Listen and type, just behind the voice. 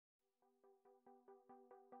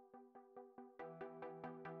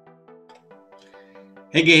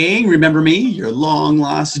Hey gang, remember me, your long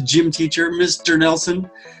lost gym teacher, Mr.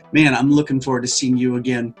 Nelson? Man, I'm looking forward to seeing you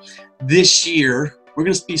again. This year, we're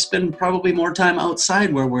going to be spending probably more time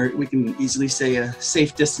outside where we can easily stay a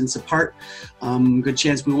safe distance apart. Good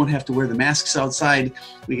chance we won't have to wear the masks outside.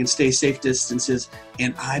 We can stay safe distances.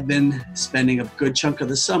 And I've been spending a good chunk of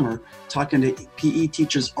the summer talking to PE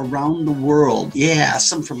teachers around the world. Yeah,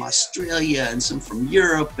 some from Australia and some from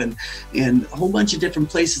Europe and a whole bunch of different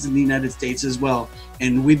places in the United States as well.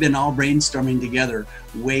 And we've been all brainstorming together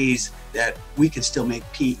ways that we can still make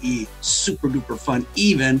PE super duper fun,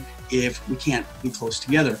 even if we can't be close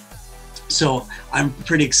together. So I'm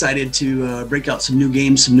pretty excited to break out some new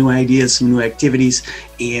games, some new ideas, some new activities,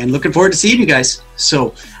 and looking forward to seeing you guys.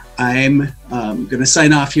 So I'm going to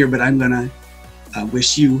sign off here, but I'm going to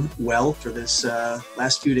wish you well for this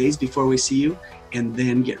last few days before we see you, and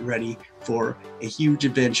then get ready for a huge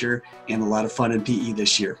adventure and a lot of fun in PE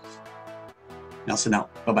this year. Nelson out.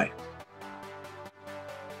 Bye-bye.